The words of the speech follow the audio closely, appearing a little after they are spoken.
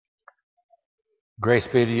Grace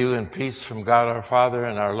be to you and peace from God our Father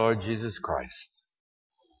and our Lord Jesus Christ.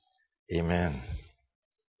 Amen.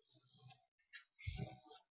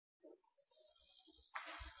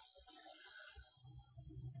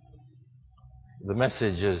 The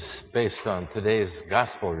message is based on today's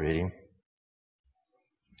gospel reading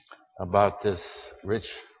about this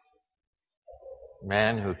rich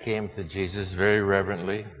man who came to Jesus very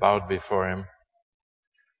reverently, bowed before him,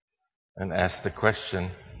 and asked the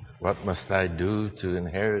question, "What must I do to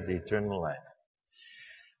inherit eternal life?"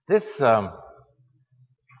 This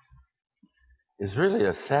is really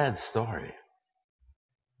a sad story.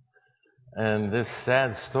 And this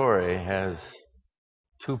sad story has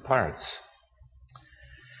two parts.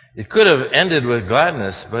 It could have ended with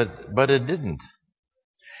gladness, but it didn't.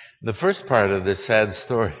 The first part of this sad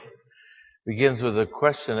story begins with a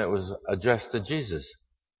question that was addressed to Jesus.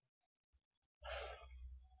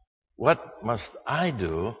 What must I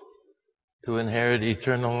do to inherit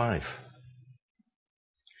eternal life?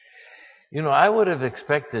 You know, I would have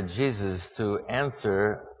expected Jesus to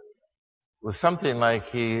answer with something like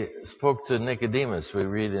he spoke to Nicodemus, we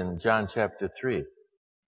read in John chapter 3.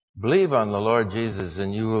 Believe on the Lord Jesus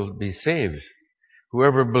and you will be saved.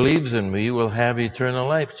 Whoever believes in me will have eternal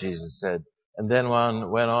life, Jesus said. And then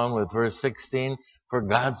went on with verse 16, for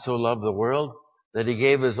God so loved the world that he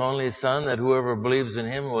gave his only Son, that whoever believes in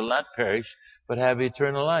him will not perish, but have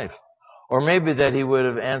eternal life. Or maybe that he would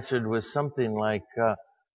have answered with something like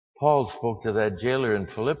Paul spoke to that jailer in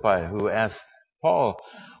Philippi who asked Paul,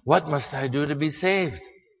 what must I do to be saved?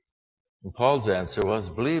 And Paul's answer was,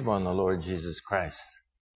 believe on the Lord Jesus Christ,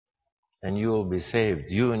 and you will be saved,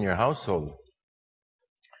 you and your household.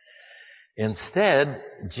 Instead,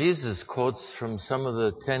 Jesus quotes from some of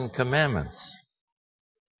the 10 Commandments.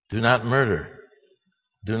 Do not murder.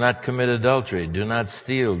 Do not commit adultery. Do not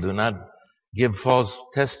steal. Do not give false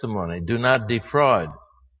testimony. Do not defraud.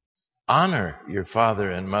 Honor your father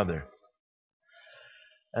and mother.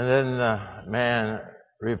 And then the man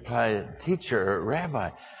replied, teacher or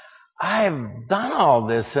rabbi, I've done all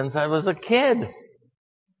this since I was a kid.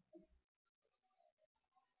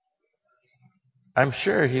 I'm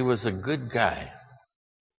sure he was a good guy,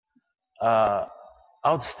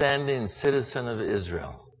 outstanding citizen of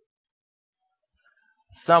Israel.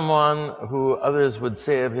 Someone who others would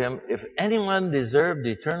say of him, if anyone deserved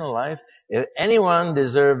eternal life, if anyone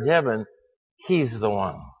deserved heaven, he's the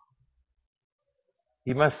one.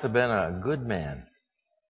 He must have been a good man.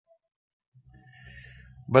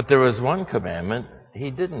 But there was one commandment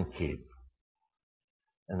he didn't keep,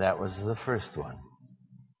 and that was the first one.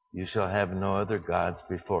 You shall have no other gods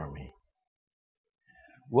before me.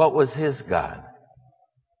 What was his God?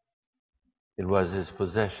 It was his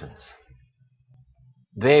possessions.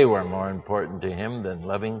 They were more important to him than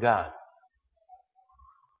loving God.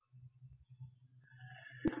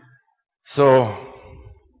 So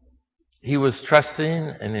he was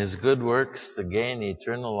trusting in his good works to gain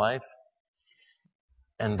eternal life,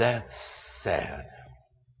 and that's sad.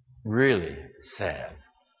 Really sad.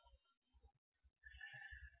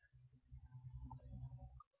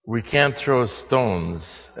 We can't throw stones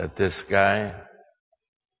at this guy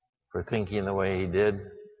for thinking the way he did.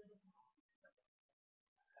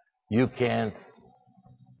 You can't,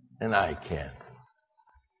 and I can't.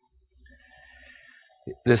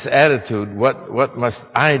 This attitude, what must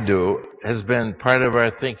I do, has been part of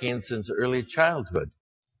our thinking since early childhood.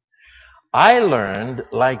 I learned,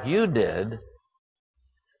 like you did,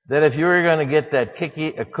 that if you were going to get that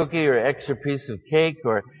a cookie or extra piece of cake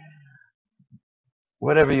or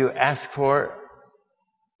whatever you asked for,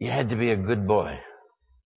 you had to be a good boy.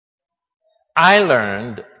 I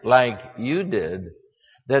learned, like you did,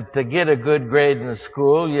 that to get a good grade in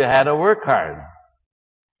school, you had to work hard.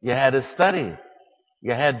 You had to study.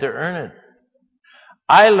 You had to earn it.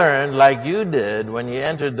 I learned, like you did, when you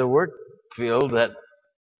entered the work field, that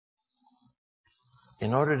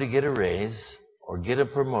in order to get a raise or get a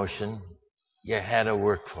promotion, you had to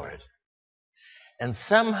work for it. And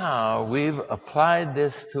somehow we've applied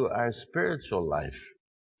this to our spiritual life,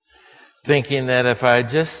 thinking that if I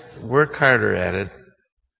just work harder at it,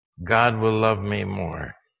 God will love me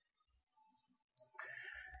more.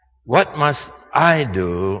 What must I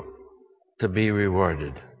do to be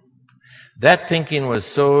rewarded? That thinking was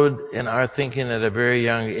sowed in our thinking at a very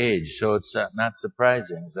young age, so it's not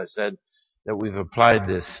surprising, as I said, that we've applied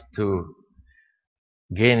this to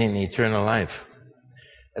gaining eternal life.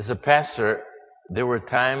 As a pastor, there were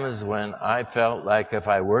times when I felt like if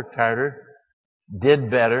I worked harder,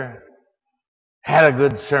 did better, had a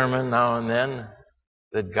good sermon now and then,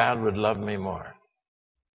 that God would love me more.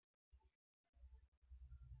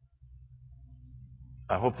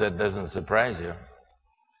 I hope that doesn't surprise you.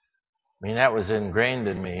 I mean, that was ingrained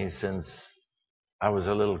in me since I was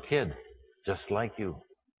a little kid, just like you.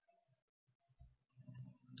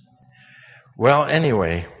 Well,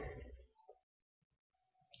 anyway,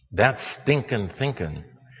 that's stinking thinking,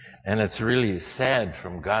 and it's really sad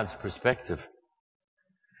from God's perspective.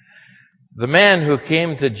 The man who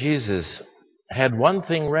came to Jesus had one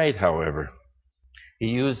thing right, however. He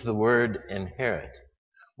used the word inherit.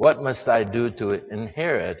 What must I do to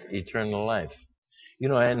inherit eternal life? You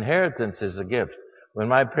know, inheritance is a gift. When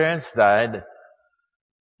my parents died,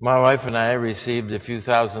 my wife and I received a few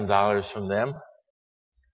 $1,000s from them.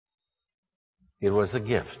 It was a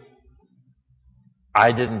gift.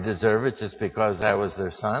 I didn't deserve it just because I was their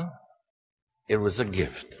son. It was a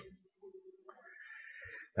gift.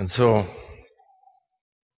 And so,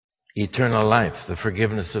 eternal life, the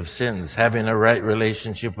forgiveness of sins, having a right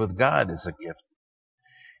relationship with God is a gift.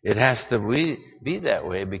 It has to be that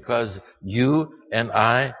way because you and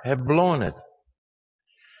I have blown it.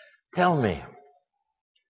 Tell me,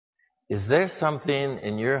 is there something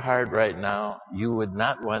in your heart right now you would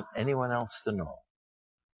not want anyone else to know?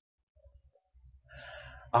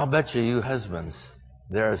 I'll bet you husbands,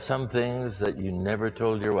 there are some things that you never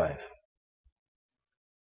told your wife.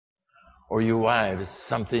 Or you wives,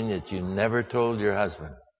 something that you never told your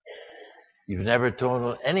husband. You've never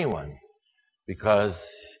told anyone because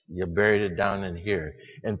you buried it down in here.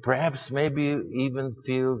 And perhaps maybe you even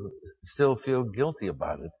still feel guilty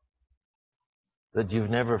about it. That you've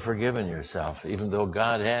never forgiven yourself, even though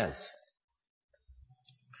God has.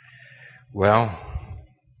 Well,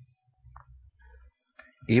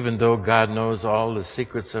 even though God knows all the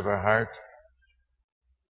secrets of our heart,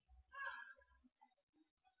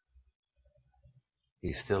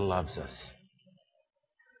 He still loves us.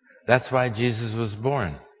 That's why Jesus was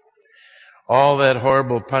born. All that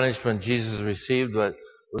horrible punishment Jesus received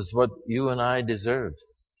was what you and I deserved.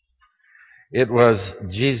 It was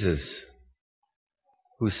Jesus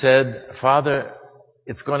who said, Father,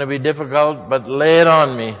 it's going to be difficult, but lay it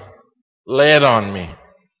on me. Lay it on me.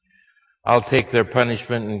 I'll take their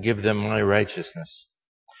punishment and give them my righteousness.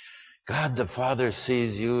 God the Father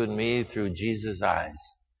sees you and me through Jesus' eyes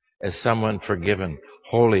as someone forgiven,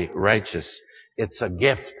 holy, righteous. It's a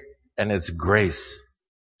gift and it's grace.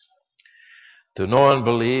 To know and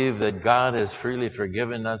believe that God has freely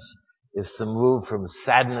forgiven us is to move from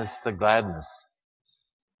sadness to gladness.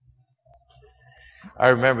 I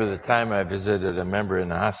remember the time I visited a member in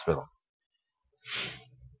the hospital.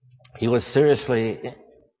 He was seriously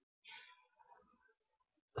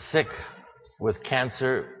sick with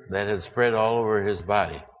cancer that had spread all over his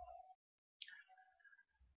body.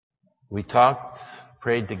 We talked,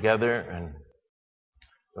 prayed together, and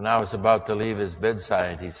when I was about to leave his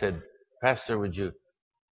bedside, he said, Pastor, would you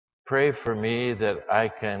pray for me that I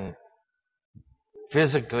can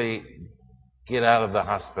physically get out of the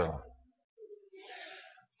hospital?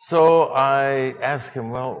 So I asked him,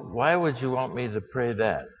 well, why would you want me to pray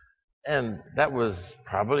that? And that was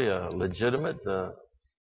probably a legitimate,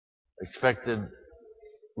 expected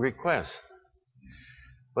request.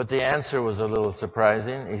 But the answer was a little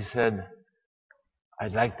surprising. He said,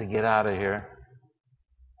 I'd like to get out of here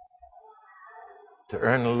to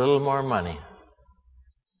earn a little more money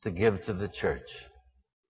to give to the church.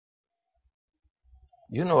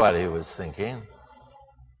 You know what he was thinking.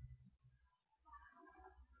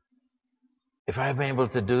 If I'm able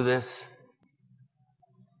to do this,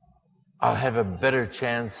 I'll have a better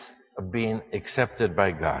chance of being accepted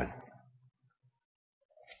by God.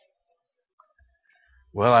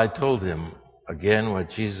 Well, I told him again what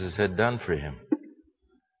Jesus had done for him,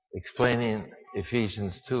 explaining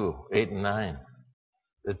Ephesians 2:8 and 9,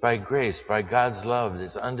 that by grace, by God's love,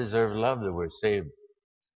 this undeserved love, that we're saved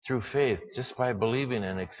through faith, just by believing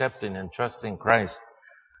and accepting and trusting Christ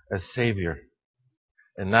as Savior,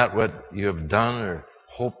 and not what you have done or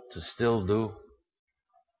hope to still do.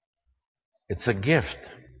 It's a gift.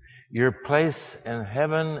 Your place in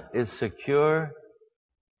heaven is secure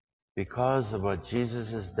because of what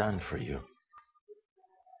Jesus has done for you.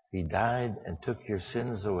 He died and took your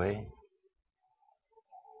sins away.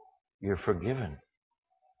 You're forgiven.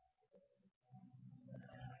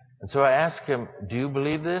 And so I asked him, do you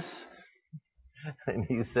believe this? And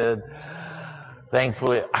he said,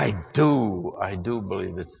 thankfully, I do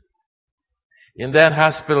believe it. In that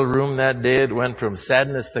hospital room that day, it went from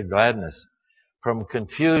sadness to gladness, from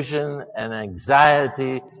confusion and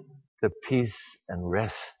anxiety to peace and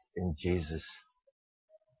rest in Jesus.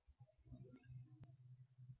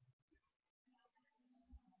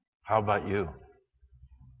 How about you?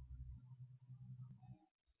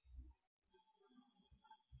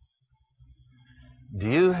 Do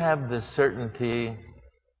you have the certainty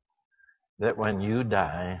that when you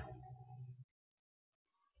die,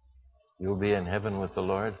 you'll be in heaven with the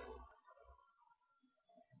Lord?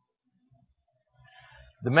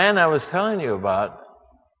 The man I was telling you about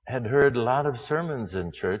had heard a lot of sermons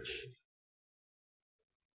in church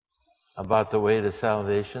about the way to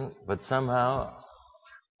salvation, but somehow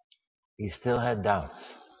he still had doubts.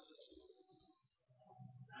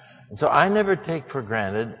 And so I never take for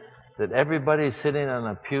granted that everybody sitting on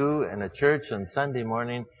a pew in a church on Sunday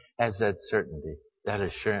morning has that certainty, that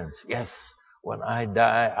assurance. Yes, when I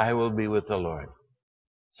die, I will be with the Lord.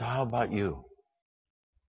 So how about you?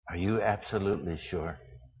 Are you absolutely sure?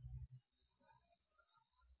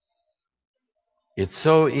 It's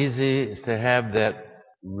so easy to have that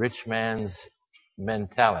rich man's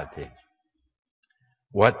mentality.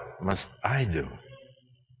 What must I do?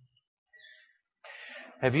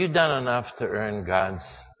 Have you done enough to earn God's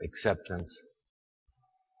acceptance?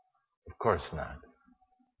 Of course not.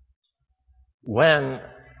 When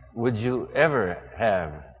would you ever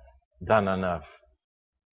have done enough?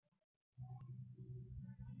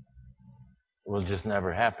 It will just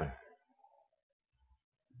never happen.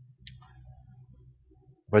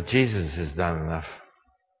 But Jesus has done enough.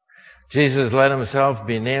 Jesus let himself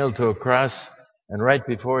be nailed to a cross, and right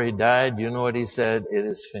before he died, you know what he said? It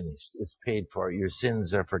is finished. It's paid for. Your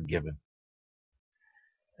sins are forgiven.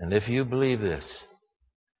 And if you believe this,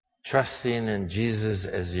 trusting in Jesus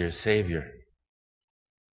as your Savior,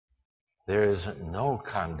 there is no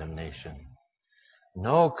condemnation.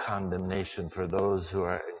 No condemnation for those who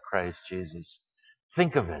are in Christ Jesus.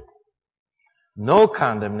 Think of it. No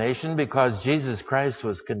condemnation because Jesus Christ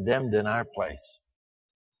was condemned in our place.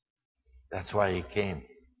 That's why he came.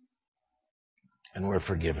 And we're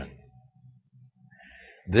forgiven.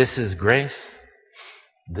 This is grace.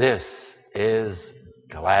 This is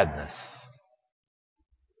gladness.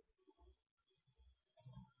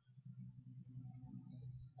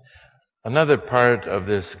 Another part of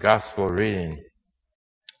this gospel reading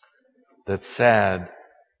that's sad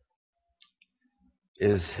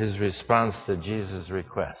is his response to Jesus'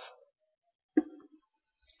 request.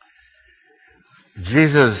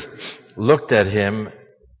 Jesus looked at him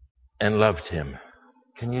and loved him.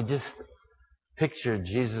 Can you just picture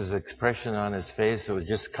Jesus' expression on his face? It was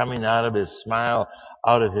just coming out of his smile,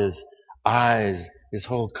 out of his eyes, his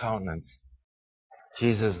whole countenance.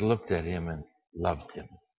 Jesus looked at him and loved him.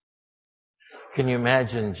 Can you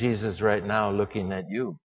imagine Jesus right now looking at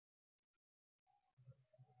you?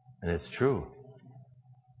 And it's true.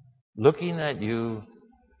 Looking at you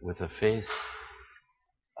with a face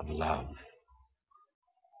of love.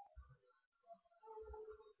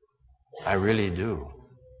 I really do,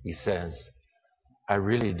 he says. I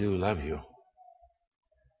really do love you.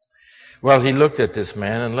 Well, he looked at this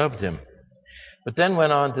man and loved him. But then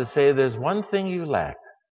went on to say, there's one thing you lack.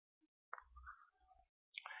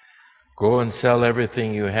 Go and sell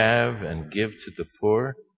everything you have and give to the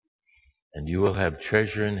poor, and you will have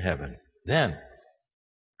treasure in heaven. Then,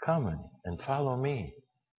 come and follow me.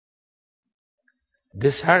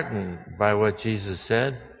 Disheartened by what Jesus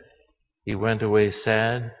said, he went away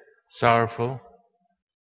sad, sorrowful,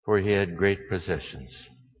 for he had great possessions.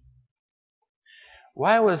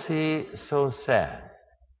 Why was he so sad?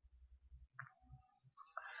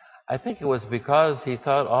 I think it was because he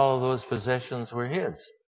thought all of those possessions were his.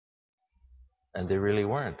 And they really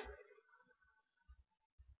weren't.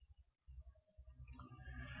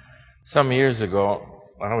 Some years ago,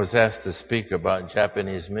 I was asked to speak about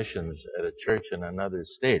Japanese missions at a church in another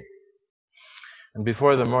state. And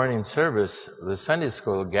before the morning service, the Sunday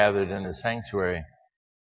school gathered in the sanctuary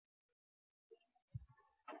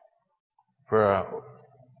for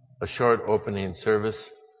a short opening service.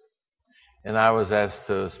 And I was asked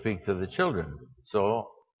to speak to the children. So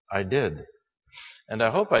I did. And I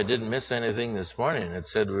hope I didn't miss anything this morning. It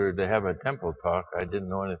said we were to have a temple talk. I didn't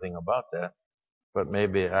know anything about that. But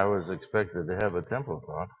maybe I was expected to have a temple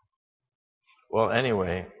talk. Well,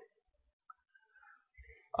 anyway,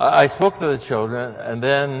 I spoke to the children, and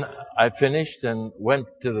then I finished and went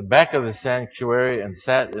to the back of the sanctuary and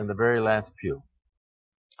sat in the very last pew.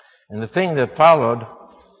 And the thing that followed,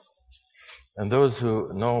 and those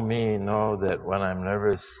who know me know that when I'm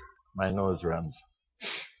nervous, my nose runs.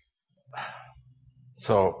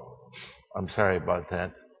 So, I'm sorry about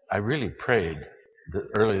that. I really prayed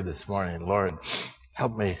early this morning, Lord,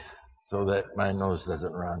 help me so that my nose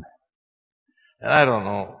doesn't run. And I don't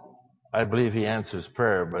know. I believe he answers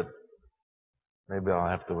prayer, but maybe I'll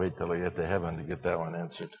have to wait till I get to heaven to get that one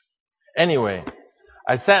answered. Anyway,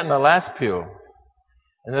 I sat in the last pew,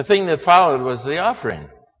 and the thing that followed was the offering.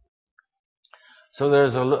 So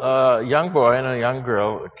there's a young boy and a young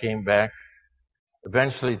girl that came back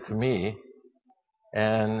eventually to me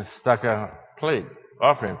and stuck a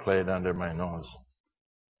offering plate under my nose.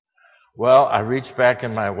 Well, I reached back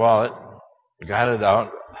in my wallet, got it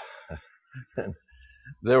out.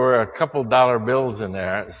 There were a couple dollar bills in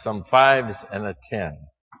there, some 5s and a 10.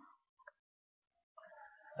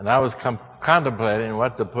 And I was contemplating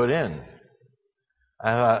what to put in.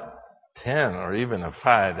 I thought, 10 or even a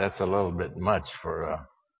 5, that's a little bit much for a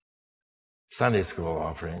Sunday school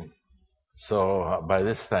offering. So by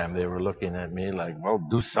this time they were looking at me like, well,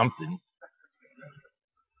 do something.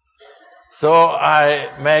 So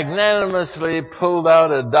I magnanimously pulled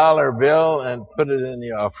out a dollar bill and put it in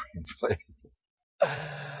the offering plate.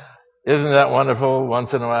 Isn't that wonderful?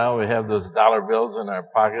 Once in a while we have those dollar bills in our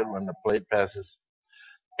pocket when the plate passes.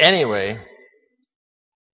 Anyway,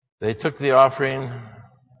 they took the offering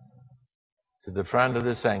to the front of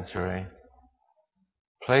the sanctuary,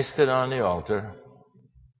 placed it on the altar,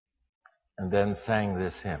 and then sang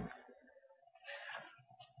this hymn.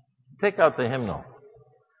 Take out the hymnal.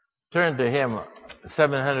 Turn to hymn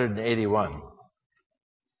 781.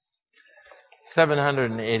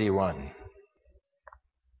 781.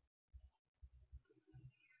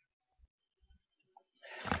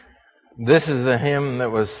 This is the hymn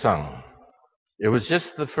that was sung. It was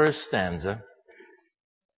just the first stanza.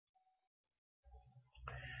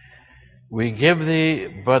 We give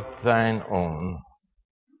thee but thine own,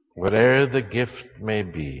 whate'er the gift may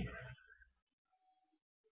be.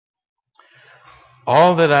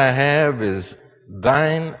 All that I have is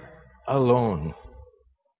thine alone,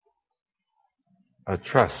 a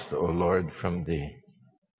trust, O Lord, from thee.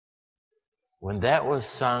 When that was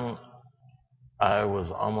sung, I was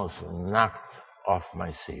almost knocked off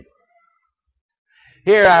my seat.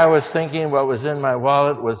 Here I was thinking what was in my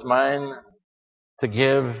wallet was mine to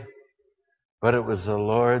give, but it was the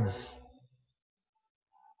Lord's.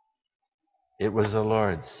 It was the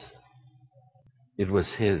Lord's. It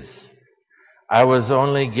was His. I was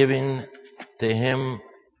only giving to Him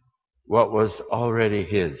what was already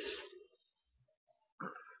His.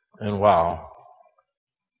 And wow,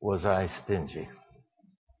 was I stingy.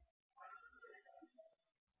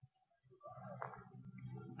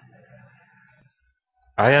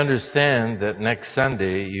 I understand that next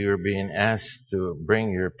Sunday you're being asked to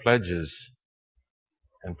bring your pledges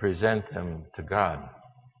and present them to God.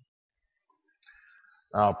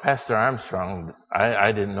 Now, Pastor Armstrong,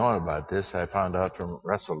 I didn't know about this. I found out from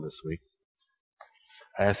Russell this week.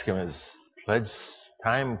 I asked him, is pledge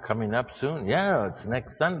time coming up soon? Yeah, it's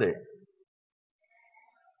next Sunday.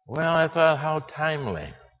 Well, I thought, how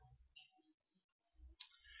timely.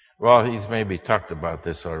 Well, he's maybe talked about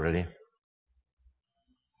this already.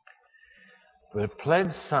 But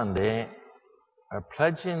Pledge Sunday, or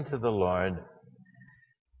pledging to the Lord,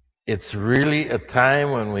 it's really a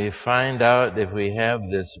time when we find out if we have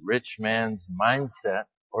this rich man's mindset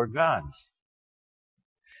or God's.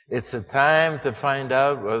 It's a time to find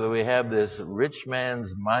out whether we have this rich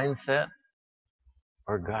man's mindset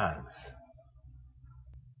or God's.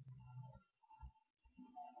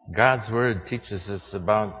 God's Word teaches us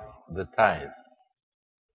about the tithe.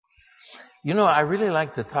 You know, I really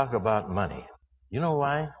like to talk about money. You know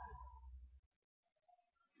why?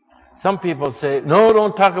 Some people say, no,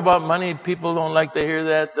 don't talk about money. People don't like to hear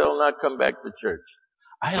that. They'll not come back to church.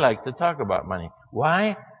 I like to talk about money.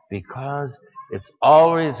 Why? Because it's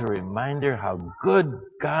always a reminder how good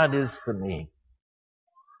God is to me.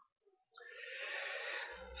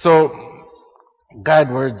 So,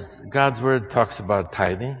 God's Word talks about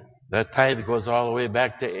tithing. That tithe goes all the way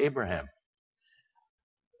back to Abraham.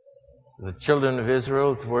 The children of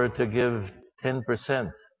Israel were to give 10%,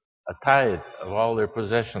 a tithe of all their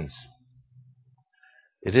possessions.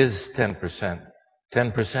 It is 10%,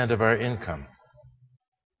 10% of our income.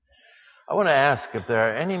 I want to ask if there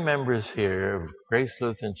are any members here of Grace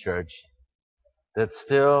Lutheran Church that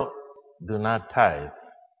still do not tithe.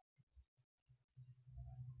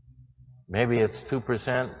 Maybe it's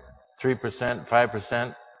 2%, 3%,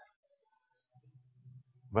 5%.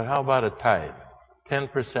 But how about a tithe?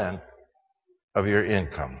 10% of your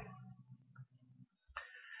income.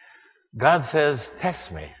 God says,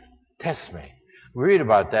 test me, test me. We read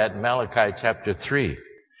about that in Malachi chapter 3.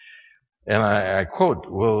 And I quote,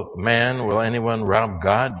 will anyone rob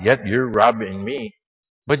God? Yet you're robbing me.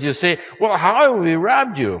 But you say, well, how have we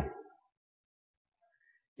robbed you?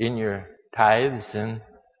 In your tithes and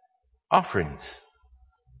offerings.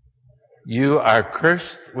 You are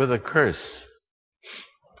cursed with a curse,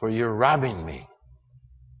 for you're robbing me.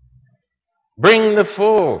 Bring the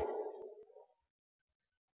full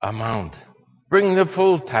amount. Bring the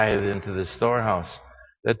full tithe into the storehouse,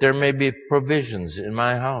 that there may be provisions in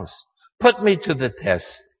my house. Put me to the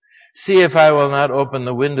test, See if I will not open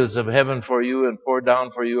the windows of heaven for you and pour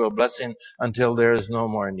down for you a blessing until there is no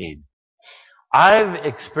more need. I've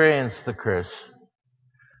experienced the curse.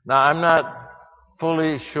 Now, I'm not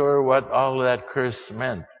fully sure what all that curse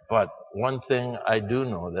meant, but one thing I do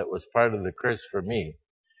know that was part of the curse for me,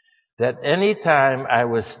 that any time I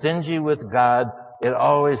was stingy with God, it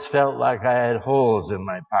always felt like I had holes in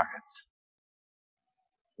my pockets.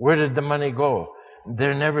 Where did the money go?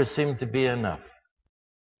 There never seemed to be enough.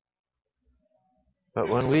 But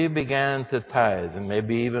when we began to tithe and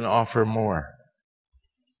maybe even offer more,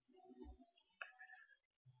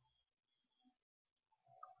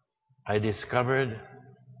 I discovered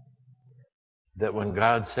that when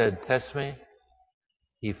God said, "Test me,"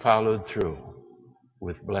 He followed through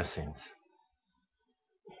with blessings.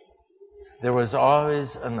 There was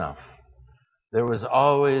always enough. There was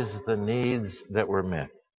always the needs that were met.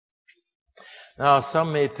 Now,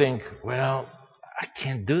 some may think, well, I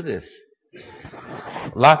can't do this.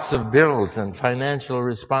 Lots of bills and financial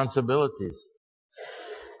responsibilities.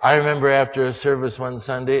 I remember after a service one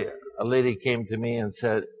Sunday, a lady came to me and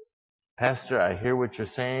said, "Pastor, I hear what you're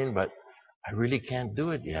saying, but I really can't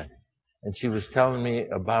do it yet." And she was telling me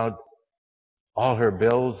about all her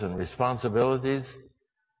bills and responsibilities.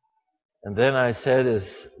 And then I said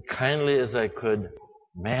as kindly as I could,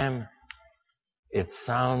 "Ma'am, it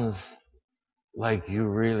sounds like you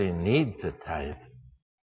really need to tithe."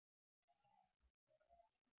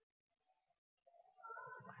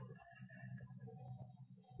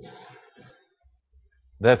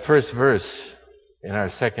 That first verse in our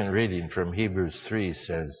second reading from Hebrews 3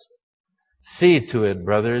 says, "See to it,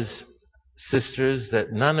 brothers, sisters,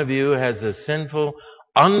 that none of you has a sinful,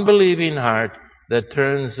 unbelieving heart that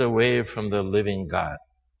turns away from the living God."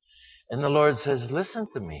 And the Lord says, listen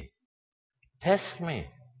to me. Test me.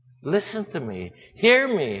 Listen to me. Hear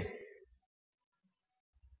me.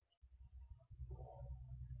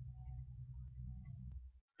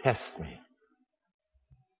 Test me.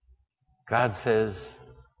 God says,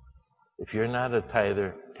 if you're not a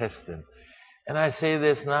tither, test him. And I say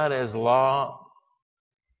this not as law,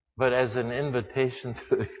 but as an invitation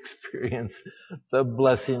to experience the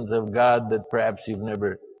blessings of God that perhaps you've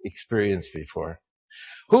never experienced before.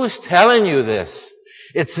 Who's telling you this?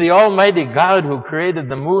 It's the Almighty God who created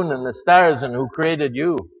the moon and the stars and who created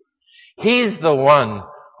you. He's the one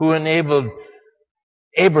who enabled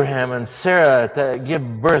Abraham and Sarah to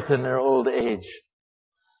give birth in their old age.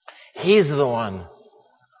 He's the one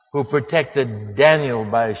who protected Daniel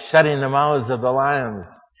by shutting the mouths of the lions.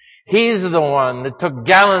 He's the one that took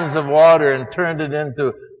gallons of water and turned it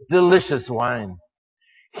into delicious wine.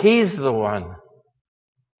 He's the one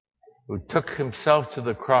who took himself to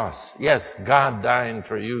the cross. Yes, God dying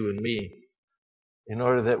for you and me in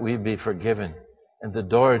order that we be forgiven. And the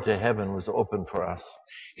door to heaven was open for us.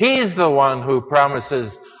 He's the one who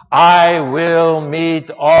promises, "I will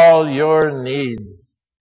meet all your needs."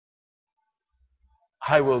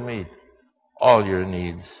 I will meet all your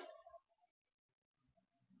needs.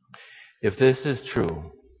 If this is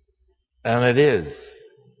true, and it is,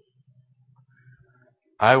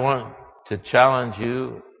 I want to challenge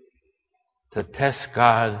you to test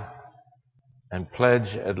God and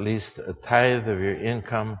pledge at least a tithe of your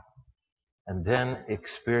income and then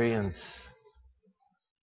experience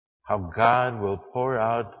how God will pour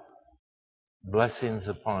out blessings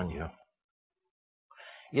upon you.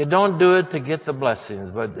 You don't do it to get the blessings,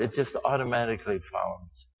 but it just automatically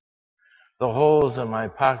follows. The holes in my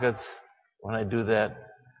pockets, when I do that,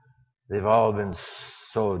 they've all been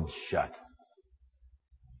sewed shut.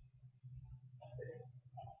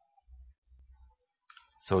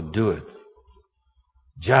 So do it.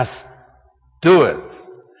 Just do it.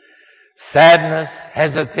 Sadness,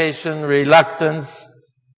 hesitation, reluctance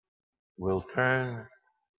will turn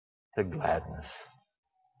to gladness.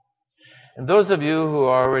 And those of you who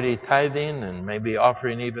are already tithing and maybe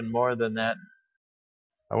offering even more than that,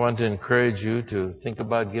 I want to encourage you to think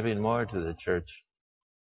about giving more to the church,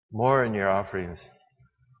 more in your offerings,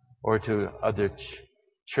 or to other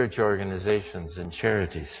church organizations and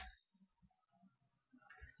charities.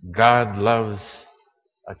 God loves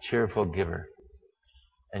a cheerful giver,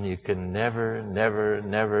 and you can never, never,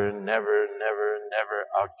 never, never, never, never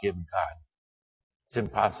outgive God. It's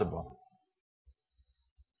impossible.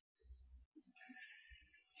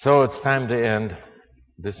 So it's time to end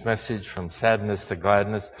this message from sadness to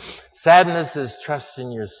gladness. Sadness is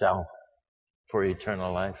trusting yourself for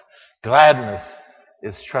eternal life. Gladness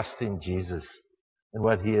is trusting Jesus and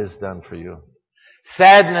what He has done for you.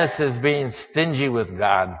 Sadness is being stingy with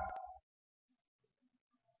God.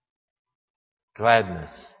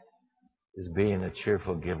 Gladness is being a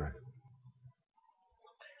cheerful giver.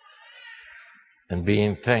 and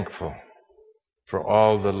being thankful for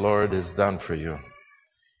all the Lord has done for you.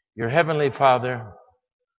 Your Heavenly Father,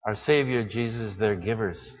 our Savior Jesus, they're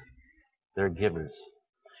givers. They're givers.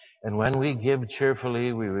 And when we give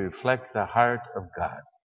cheerfully, we reflect the heart of God.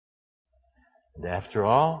 And after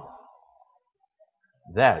all,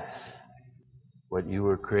 that's what you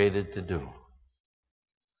were created to do.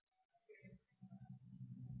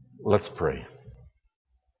 Let's pray.